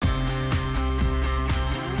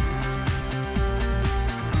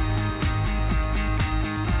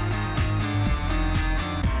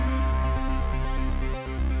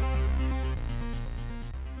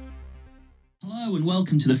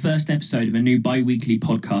welcome to the first episode of a new bi-weekly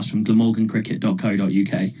podcast from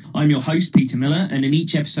glamorgancricket.co.uk. I'm your host, Peter Miller, and in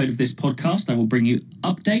each episode of this podcast, I will bring you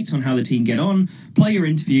updates on how the team get on, player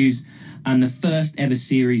interviews, and the first ever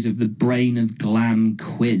series of the Brain of Glam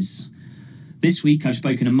quiz. This week, I've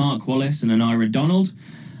spoken to Mark Wallace and Anira Donald,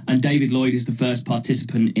 and David Lloyd is the first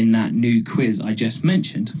participant in that new quiz I just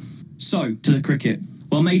mentioned. So, to the cricket.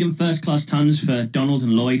 While maiden first-class tons for Donald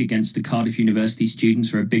and Lloyd against the Cardiff University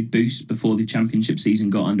students were a big boost before the championship season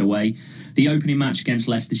got underway, the opening match against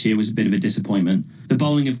Leicestershire was a bit of a disappointment. The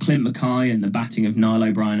bowling of Clint Mackay and the batting of Niall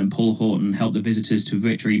O'Brien and Paul Horton helped the visitors to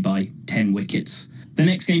victory by 10 wickets. The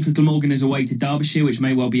next game for Glamorgan is away to Derbyshire, which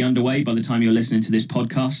may well be underway by the time you're listening to this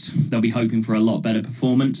podcast. They'll be hoping for a lot better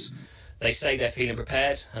performance. They say they're feeling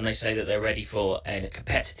prepared, and they say that they're ready for a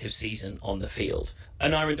competitive season on the field.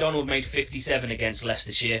 Anira Donald made 57 against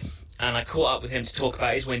Leicestershire, and I caught up with him to talk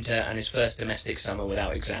about his winter and his first domestic summer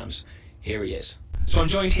without exams. Here he is. So I'm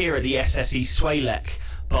joined here at the SSE Swalek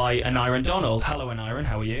by Anira Donald. Hello, Anira,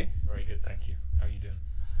 how are you? Very good, thank you. How are you doing?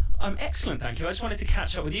 I'm excellent, thank you. I just wanted to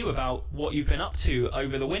catch up with you about what you've been up to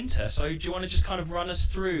over the winter. So do you want to just kind of run us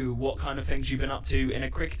through what kind of things you've been up to in a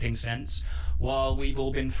cricketing sense while we've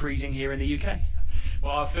all been freezing here in the UK?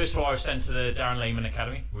 Well, first of all, I was sent to the Darren Lehman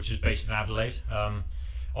Academy, which is based in Adelaide.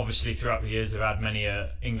 Obviously, throughout the years, they've had many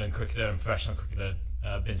England cricketer and professional cricketer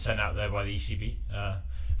been sent out there by the ECB.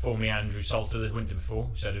 Formerly Andrew Salter the winter before,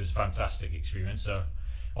 who said it was a fantastic experience. So,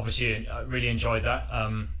 obviously, I really enjoyed that.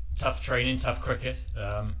 Tough training, tough cricket.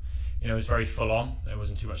 It was very full on. There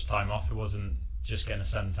wasn't too much time off. It wasn't just getting a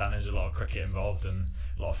suntan. There was a lot of cricket involved and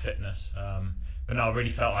a lot of fitness. But no, I really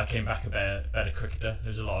felt I came back a better cricketer.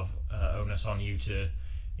 There's a lot of onus on you to,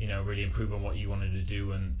 really improve on what you wanted to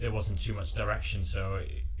do, and there wasn't too much direction, so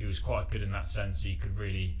it was quite good in that sense. So you could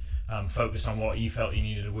really focus on what you felt you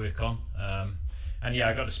needed to work on. And yeah,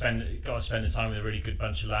 I got to spend the time with a really good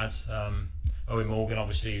bunch of lads. Owen Morgan,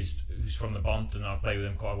 obviously, who's from the Bont, and I've played with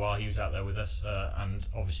him quite a while. He was out there with us, and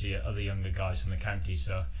obviously other younger guys from the county.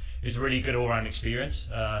 So it was a really good all-round experience.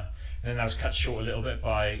 And then that was cut short a little bit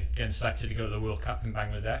by getting selected to go to the World Cup in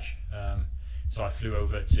Bangladesh. So I flew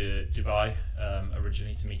over to Dubai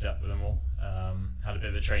originally to meet up with them all. Had a bit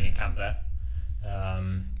of a training camp there,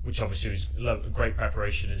 which obviously was a great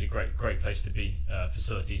preparation. It's a great place to be.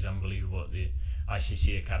 Facilities unbelievable at the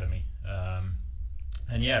ICC Academy.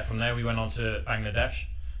 And yeah, from there we went on to Bangladesh,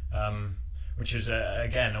 which was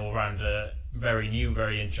again all round a very new,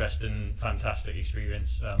 very interesting, fantastic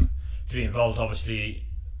experience. To be involved, obviously,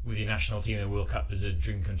 with the national team in the World Cup is a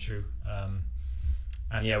dream come true.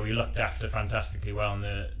 And yeah, we looked after fantastically well, and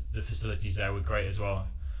the facilities there were great as well.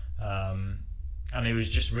 And it was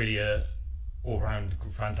just really a all-round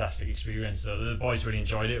fantastic experience. So the boys really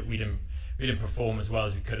enjoyed it. We didn't perform as well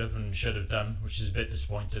as we could have and should have done, which is a bit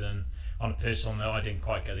disappointing. And on a personal note, I didn't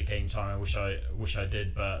quite get the game time. I wish I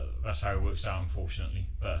did, but that's how it works out, unfortunately.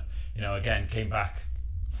 But again, came back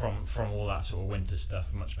from all that sort of winter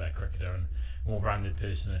stuff, a much better cricketer and more rounded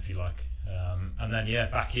person, if you like. And then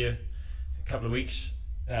back here, a couple of weeks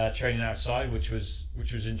training outside, which was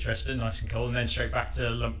interesting, nice and cold, and then straight back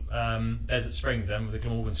to Desert Springs then with the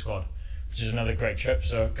Glamorgan squad, which is another great trip.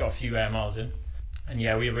 So got a few air miles in, and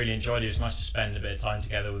yeah, we really enjoyed it. It was nice to spend a bit of time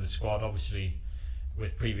together with the squad. Obviously,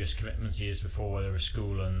 with previous commitments years before, whether it was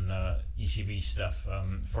school and ECB stuff,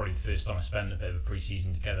 probably the first time I spent a bit of a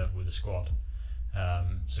pre-season together with the squad.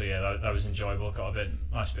 So yeah, that was enjoyable. Got a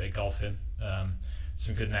nice bit of golf in,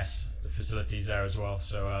 some good nest facilities there as well.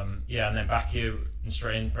 So and then back here and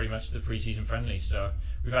straight in pretty much to the pre-season friendlies. So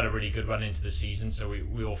we've had a really good run into the season. So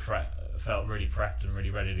we all felt really prepped and really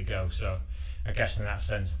ready to go. So I guess in that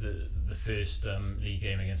sense, the first league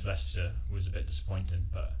game against Leicester was a bit disappointing,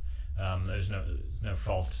 but there's no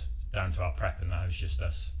fault down to our prep, and that was just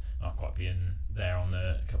us not quite being there on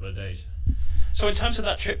a couple of days. So in terms of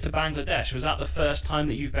that trip to Bangladesh, was that the first time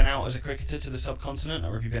that you've been out as a cricketer to the subcontinent,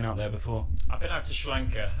 or have you been out there before? I've been out to Sri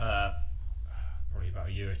Lanka probably about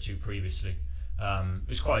a year or two previously. It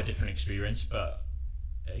was quite a different experience, but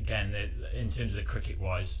again, in terms of the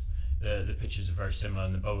cricket-wise, the pitches are very similar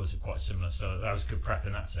and the bowlers are quite similar, so that was good prep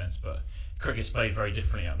in that sense. But cricket's played very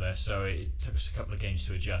differently out there, so it took us a couple of games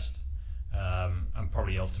to adjust, and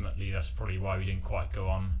probably ultimately that's probably why we didn't quite go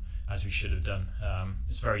on as we should have done.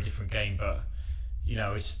 It's a very different game, but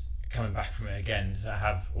it's coming back from it again to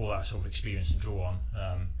have all that sort of experience to draw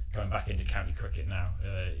on. Going back into county cricket now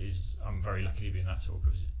I'm very lucky to be in that sort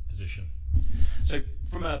of position. So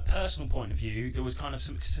from a personal point of view, there was kind of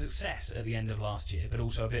some success at the end of last year, but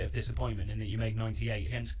also a bit of disappointment in that you made 98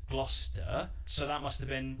 against Gloucester. So that must have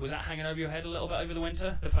been, was that hanging over your head a little bit over the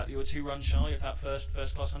winter? The fact that you were 2 runs shy of that first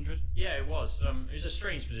class 100? Yeah, it was. It was a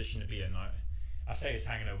strange position to be in. I say it's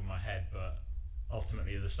hanging over my head, but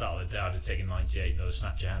ultimately at the start of the day I'd have taken 98, that would have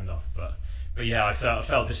snapped your hand off. But yeah, I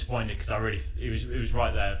felt disappointed because it was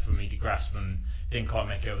right there for me to grasp and didn't quite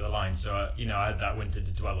make it over the line. So I had that winter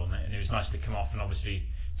to dwell on it, and it was nice to come off and obviously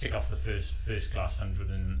tick off the first class 100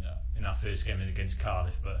 in our first game against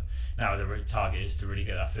Cardiff. But now the target is to really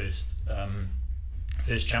get that first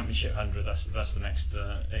championship 100. That's the next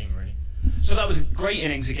aim, really. So that was a great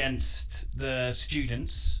innings against the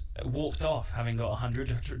Students. Walked off having got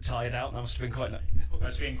 100, tired out. That must have been quite nice. I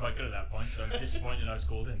was feeling quite good at that point, so I'm disappointed I was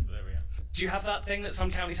called in, but there we are. Do you have that thing that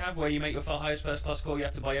some counties have where you make your highest first class score, you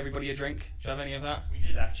have to buy everybody a drink? Do you have any of that? We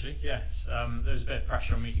did actually, yes. There was a bit of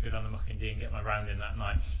pressure on me to go down the Mucking Dee and get my round in that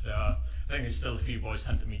night. So I think there's still a few boys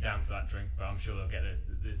hunting me down for that drink, but I'm sure they'll get it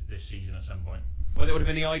this season at some point. Well, it would have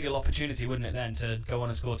been the ideal opportunity, wouldn't it, then, to go on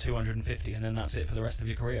and score 250 and then that's it for the rest of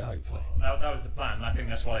your career, hopefully. Well, that was the plan. I think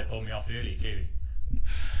that's why they pulled me off early, clearly.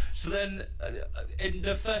 So then, in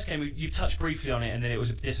the first game, you touched briefly on it, and then it was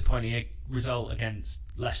a disappointing result against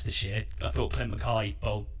Leicestershire. I thought Clint Mackay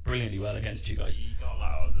bowled brilliantly well against you guys. He got a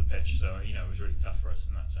lot out of the pitch, so it was really tough for us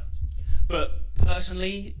in that sense. But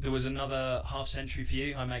personally, there was another half century for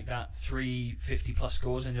you. I make that 350 plus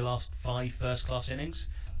scores in your last 5 first class innings.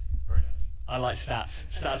 Very nice. I like stats.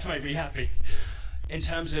 Stats make me happy. In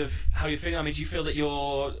terms of how you're feeling, I mean, do you feel that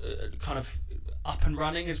you're kind of up and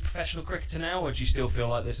running as a professional cricketer now, or do you still feel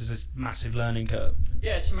like this is a massive learning curve?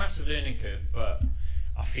 Yeah, it's a massive learning curve, but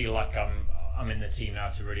I feel like I'm in the team now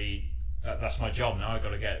to really. That's my job now. I've got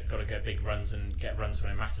to get big runs and get runs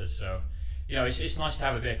when it matters. So, it's nice to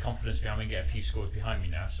have a bit of confidence behind me and get a few scores behind me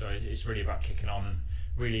now. So it's really about kicking on and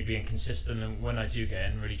really being consistent. And when I do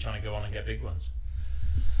get in, really trying to go on and get big ones.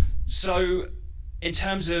 So, in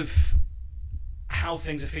terms of how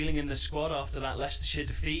things are feeling in the squad after that Leicestershire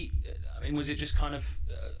defeat, I mean, was it just kind of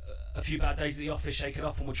a few bad days at the office, shake it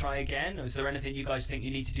off and we'll try again? Or is there anything you guys think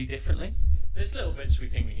you need to do differently? There's little bits we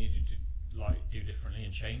think we need to do differently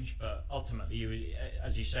and change, but ultimately,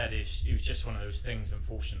 as you said, it was just one of those things,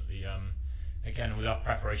 unfortunately. Again, with our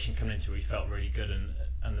preparation coming into it, we felt really good,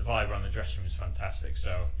 and the vibe around the dressing room was fantastic.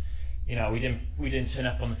 So, we didn't turn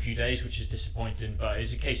up on the few days, which is disappointing, but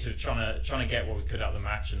it's a case of trying to get what we could out of the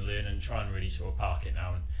match and learn and try and really sort of park it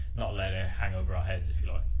now and not let it hang over our heads, if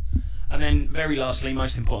you like. And then, very lastly,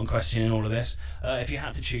 most important question in all of this, if you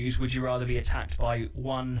had to choose, would you rather be attacked by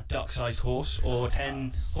 1 duck-sized horse or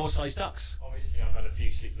 10 horse-sized ducks? Obviously, I've had a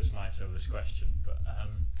few sleepless nights over this question, but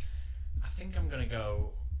I think I'm going to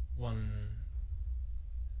go one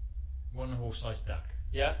horse-sized duck.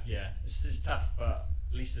 Yeah? Yeah, it's tough, but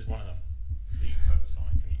at least there's one of them that you can focus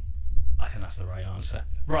on for me. I think that's the right answer.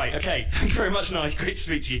 Right, okay. Thank you very much, Nye. Great to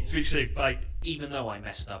speak to you. Speak soon. Bye. Even though I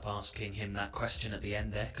messed up asking him that question at the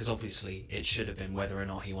end there, because obviously it should have been whether or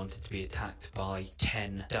not he wanted to be attacked by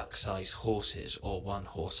 10 duck-sized horses or 1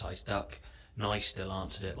 horse-sized duck, Nye still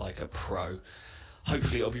answered it like a pro.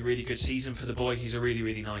 Hopefully it'll be a really good season for the boy. He's a really,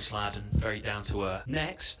 really nice lad and very down to earth.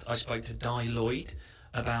 Next, I spoke to Di Lloyd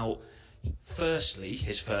about, firstly,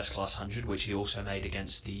 his first class 100, which he also made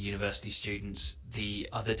against the university students the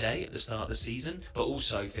other day at the start of the season, but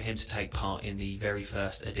also for him to take part in the very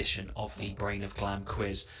first edition of the Brain of Glam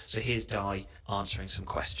quiz. So here's Di answering some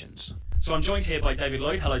questions. So I'm joined here by David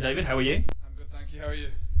Lloyd. Hello, David. How are you? I'm good, thank you. How are you?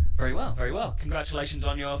 Very well, very well. Congratulations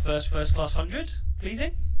on your first class 100.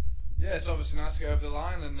 Pleasing? Yeah, it's obviously nice to get over the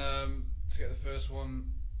line and to get the first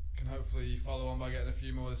one. Can hopefully follow on by getting a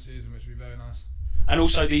few more this season, which would be very nice. And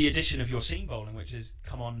also the addition of your seam bowling, which has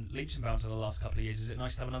come on leaps and bounds in the last couple of years. Is it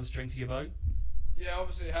nice to have another string to your bow? Yeah,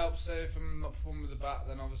 obviously it helps. Say if I'm not performing with the bat,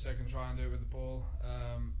 then obviously I can try and do it with the ball.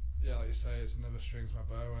 Yeah, like you say, it's another string to my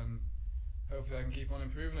bow, and hopefully I can keep on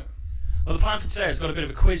improving it. Well, the plan for today has got a bit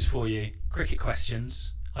of a quiz for you. Cricket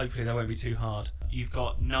questions. Hopefully they won't be too hard. You've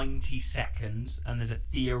got 90 seconds, and there's a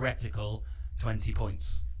theoretical 20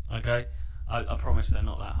 points. Okay? I promise they're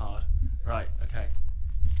not that hard. Right, okay.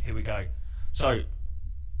 Here we go. So,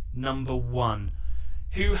 number 1.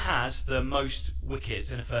 Who has the most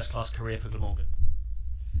wickets in a first class career for Glamorgan?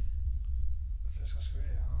 First class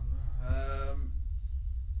career? Oh no.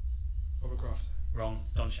 Robert Croft. Wrong.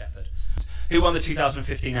 Don Shepherd. Who won the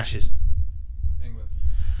 2015 Ashes? England.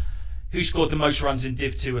 Who scored the most runs in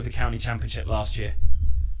Div 2 of the county championship last year?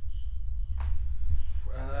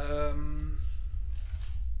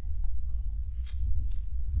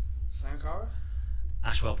 Sankara?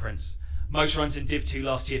 Ashwell Prince. Most runs in Div 2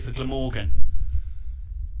 last year for Glamorgan?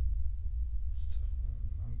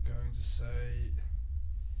 I'm going to say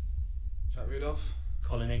Jack Rudolph.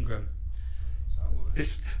 Colin Ingram.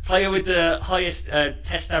 This player with the highest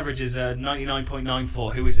test averages,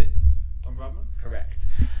 99.94. Who is it? Tom Bradman. Correct.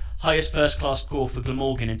 Highest first class score for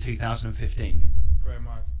Glamorgan in 2015? Graham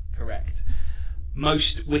Mike. Correct.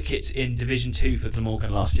 Most wickets in Division 2 for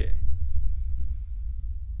Glamorgan last year?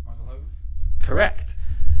 Michael Hogan. Correct.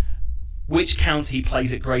 Which county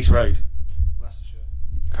plays at Grace Road? Leicestershire.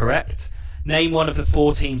 Correct. Name one of the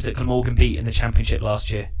 4 teams that Glamorgan beat in the Championship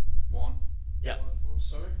last year. 1. Yep. 1 of 4.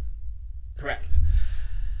 Sorry. Correct.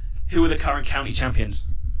 Who are the current county champions?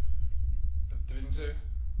 Division 2.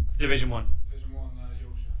 Division 1. Division 1,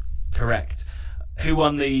 Yorkshire. Correct. Who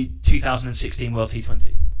won the 2016 World T20?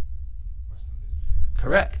 West Indies.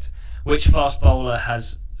 Correct. Which fast bowler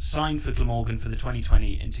has signed for Glamorgan for the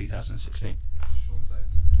 2020 in 2016? Sean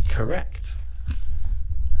Tate. Correct.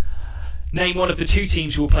 Name one of the 2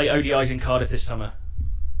 teams who will play ODIs in Cardiff this summer.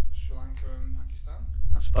 Sri Lanka and Pakistan.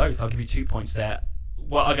 That's both. I'll give you 2 points there.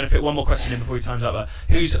 Well, I'm going to fit one more question in before your time's up.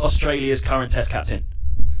 Who's Australia's current Test captain?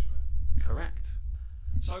 Steve Smith. Correct.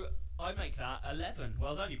 So I make that 11.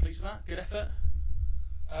 Well done. You pleased with that? Good effort.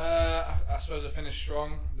 I suppose I finished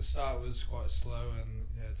strong. The start was quite slow, and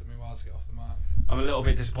it took me a while to get off the mark. I'm a little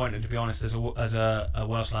bit disappointed, to be honest, as a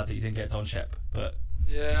Welsh lad that you didn't get Don Shep, but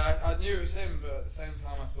Yeah, I knew it was him, but at the same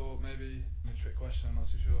time I thought maybe a trick question, I'm not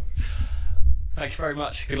too sure. thank you very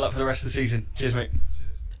much. Good luck for the rest of the season. Cheers, mate.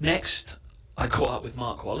 Cheers. Next, I caught up with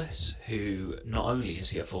Mark Wallace, who not only is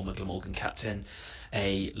he a former Glamorgan captain,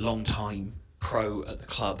 a long-time pro at the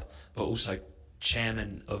club, but also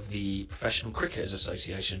chairman of the Professional Cricketers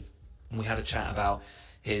Association. And we had a chat about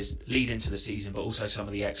his lead into the season, but also some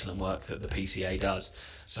of the excellent work that the PCA does.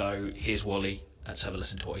 So here's Wally. Let's have a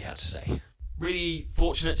listen to what he had to say. Really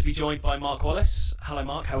fortunate to be joined by Mark Wallace. Hello,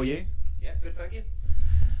 Mark. How are you? Yeah, good, thank you.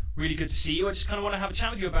 Really good to see you. I just kind of want to have a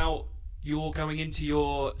chat with you about you're going into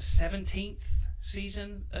your 17th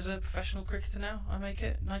season as a professional cricketer now, I make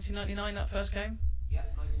it. 1999, that first game? Yeah,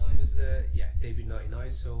 99 was debut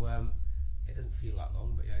 99, so it doesn't feel that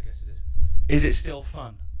long, but yeah, I guess it is. Is it still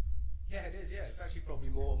fun? Yeah, it is, yeah. It's actually probably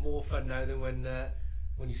more fun now than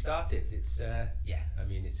when you started. It's, I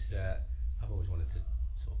mean, it's, I've always wanted to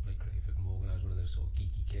sort of play cricket for Glamorgan. I was one of those sort of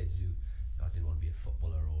geeky kids who, I didn't want to be a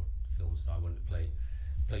footballer or film star. I wanted to play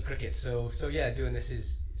cricket. So yeah, doing this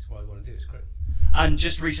is what I want to do. It's great. And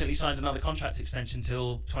just recently signed another contract extension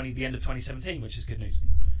till the end of 2017, which is good news.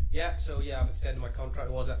 Yeah, so yeah, I've extended my contract.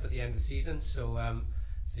 It was up at the end of the season, so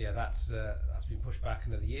yeah, that's been pushed back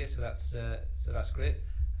another year. So that's great.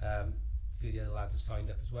 A few of the other lads have signed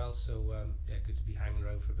up as well. So yeah, good to be hanging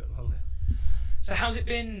around for a bit longer. So how's it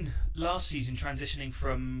been last season transitioning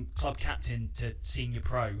from club captain to senior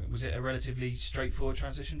pro? Was it a relatively straightforward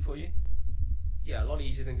transition for you? Yeah, a lot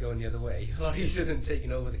easier than going the other way. A lot easier than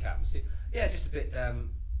taking over the captaincy. Yeah, just a bit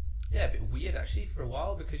weird actually for a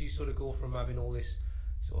while, because you sort of go from having all this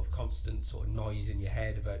sort of constant sort of noise in your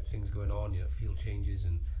head about things going on, field changes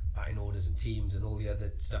and batting orders and teams and all the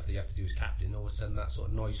other stuff that you have to do as captain. All of a sudden that sort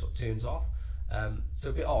of noise sort of turns off. So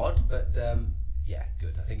a bit odd, but yeah,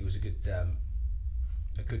 good. I think it was a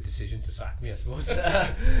good decision to sack me, I suppose.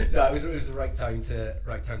 No, it was the right time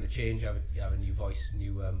to change. Have a new voice,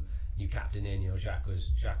 new captain in. Jacques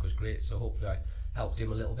was great, so hopefully I helped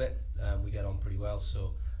him a little bit. We get on pretty well,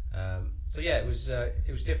 so yeah, it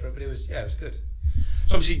was different, but it was good.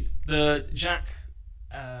 So obviously the Jack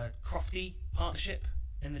Crofty partnership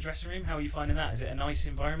in the dressing room, how are you finding that? Is it a nice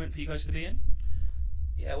environment for you guys to be in?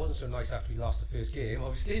 Yeah, it wasn't so nice after we lost the first game,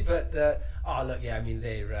 obviously, but I mean,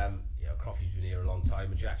 they're Crofty's been here a long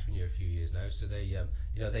time and Jack's been here a few years now, so they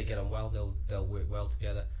they get on well. They'll work well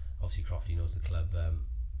together. Obviously Crofty knows the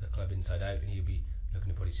club inside out, and he'll be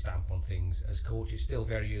looking to put his stamp on things as coach. It's still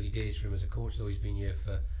very early days for him as a coach, though he's been here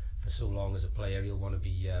for so long as a player. He'll want to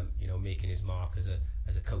be making his mark as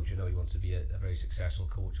a coach. He wants to be a very successful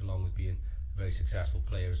coach along with being a very successful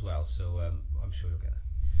player as well, so I'm sure he'll get there.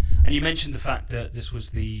 And you mentioned the fact that this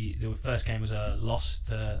was the first game was a loss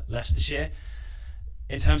to Leicestershire.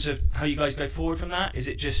 In terms of how you guys go forward from that, is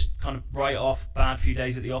it just kind of write off bad few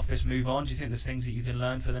days at the office, move on? Do you think there's things that you can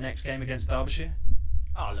learn for the next game against Derbyshire?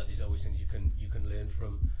 Oh, look, there's always things you can learn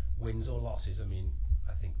from wins or losses. I mean,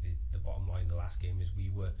 I think the bottom line the last game is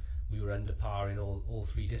we were under par in all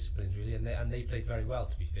 3 disciplines really, and they played very well.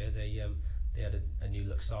 To be fair, they had a new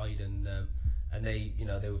look side, and they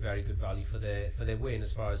they were very good value for their win.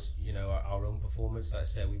 As far as our own performance, like I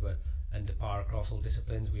said, we were under par across all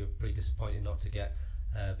disciplines. We were pretty disappointed not to get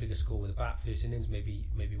a bigger score with the bat first innings.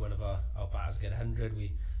 Maybe one of our batters get 100.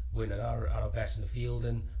 We weren't at our best in the field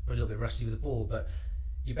and were a little bit rusty with the ball, but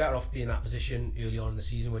you're better off being in that position early on in the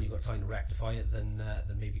season when you've got time to rectify it than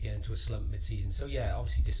maybe get into a slump mid-season. So yeah,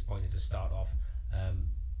 obviously disappointed to start off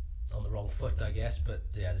on the wrong foot, I guess, but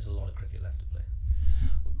yeah, there's a lot of cricket left to play.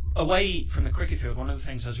 away from the cricket field, one of the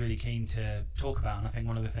things I was really keen to talk about, and I think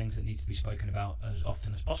one of the things that needs to be spoken about as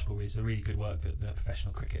often as possible, is the really good work that the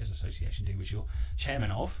Professional Cricketers Association do, which you're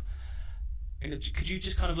chairman of. Could you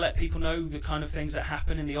just kind of let people know the kind of things that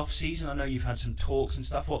happen in the off season? I know you've had some talks and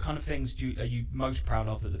stuff. What kind of things are you most proud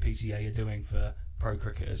of that the PCA are doing for pro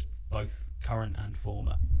cricketers, both current and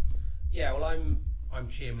former? Yeah, well, I'm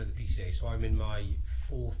chairman of the PCA, so I'm in my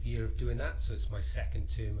 4th year of doing that. So it's my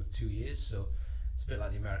 2nd term of 2 years. So it's a bit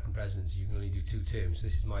like the American presidency, you can only do 2 terms.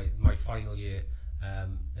 This is my final year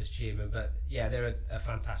as chairman. But yeah, they're a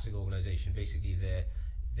fantastic organisation. Basically,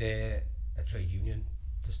 they're a trade union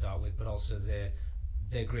to start with, but also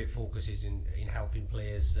their great focus is in helping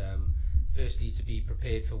players, firstly, to be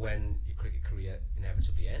prepared for when your cricket career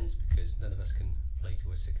inevitably ends, because none of us can play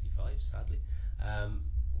to 65, sadly,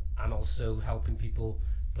 and also helping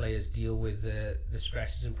players deal with the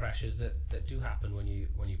stresses and pressures that do happen when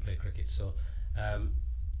you play cricket. So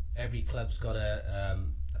every club's got a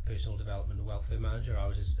personal development and welfare manager.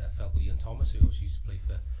 Ours is a fellow called Ian Thomas, who also used to play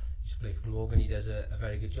for Glamorgan. He does a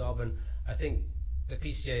very good job, and I think the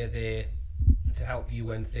PCA are there to help you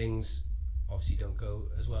when things obviously don't go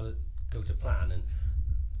to plan, and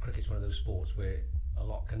cricket's one of those sports where a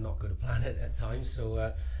lot cannot go to plan at times.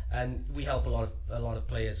 So and we help a lot of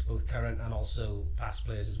players, both current and also past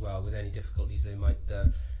players as well, with any difficulties they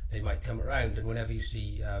might come around. And whenever you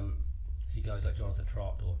see guys like Jonathan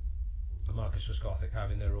Trott or Marcus Roscothik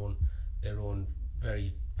having their own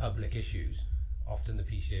very public issues, often the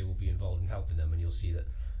PCA will be involved in helping them, and you'll see that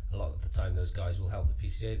a lot of the time those guys will help the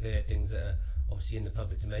PCA. They're things that are obviously in the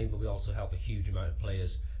public domain, but we also help a huge amount of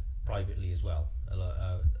players privately as well,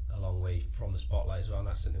 a long way from the spotlight as well, and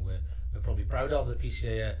that's something we're probably proud of. The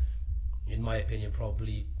PCA are, in my opinion,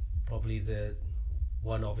 probably the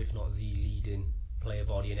one of, if not the leading player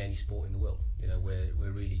body in any sport in the world. You know,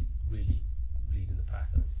 we're really leading the pack.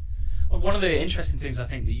 Well, one of the interesting things I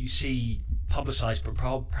think that you see publicised, but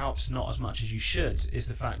perhaps not as much as you should, is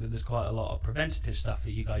the fact that there's quite a lot of preventative stuff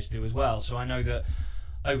that you guys do as well. So I know that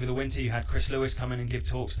over the winter you had Chris Lewis come in and give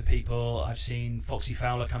talks to people. I've seen Foxy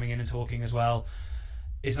Fowler coming in and talking as well.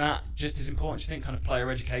 Is that just as important, do you think, kind of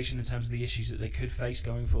player education in terms of the issues that they could face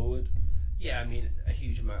going forward? Yeah, I mean, a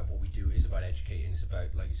huge amount of what we do is about educating. It's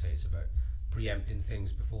about, like you say, it's about preempting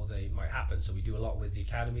things before they might happen. So we do a lot with the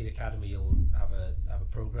academy. The academy will have a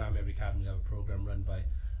program. Every academy will have a program run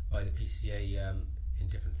by the PCA in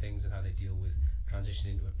different things and how they deal with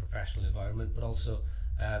transitioning into a professional environment, but also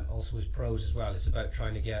as pros as well. It's about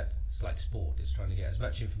trying to get, it's like sport, it's trying to get as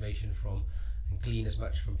much information from and glean as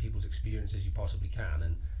much from people's experience as you possibly can.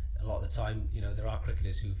 And a lot of the time, you know, there are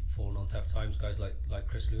cricketers who've fallen on tough times, guys like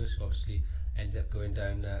Chris Lewis, who obviously ended up going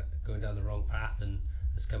down the wrong path, and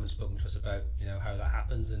has come and spoken to us about, you know, how that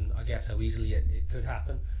happens, and I guess how easily it could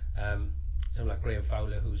happen. Someone like Graham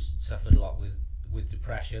Fowler, who's suffered a lot with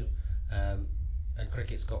depression, and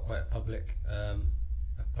cricket's got quite a public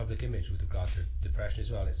image with regard to depression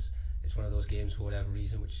as well. It's one of those games, for whatever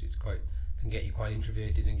reason, which can get you quite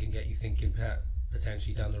introverted and can get you thinking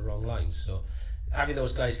potentially down the wrong lines. So having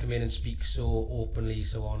those guys come in and speak so openly,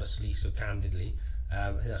 so honestly, so candidly,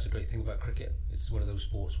 I think that's a great thing about cricket. It's one of those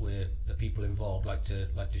sports where the people involved like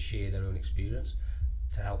to share their own experience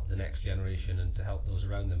to help the next generation and to help those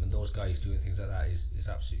around them. And those guys doing things like that is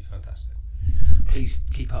absolutely fantastic. Please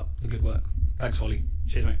keep up the good work. Thanks, Wally.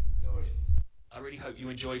 Cheers, mate. No worries. I really hope you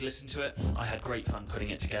enjoyed listening to it. I had great fun putting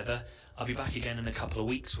it together. I'll be back again in a couple of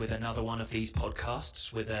weeks with another one of these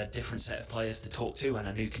podcasts with a different set of players to talk to and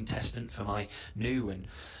a new contestant for my new and,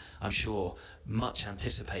 I'm sure, much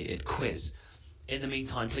anticipated quiz. In the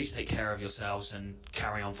meantime, please take care of yourselves and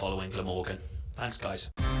carry on following Glamorgan. Thanks,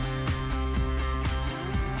 guys.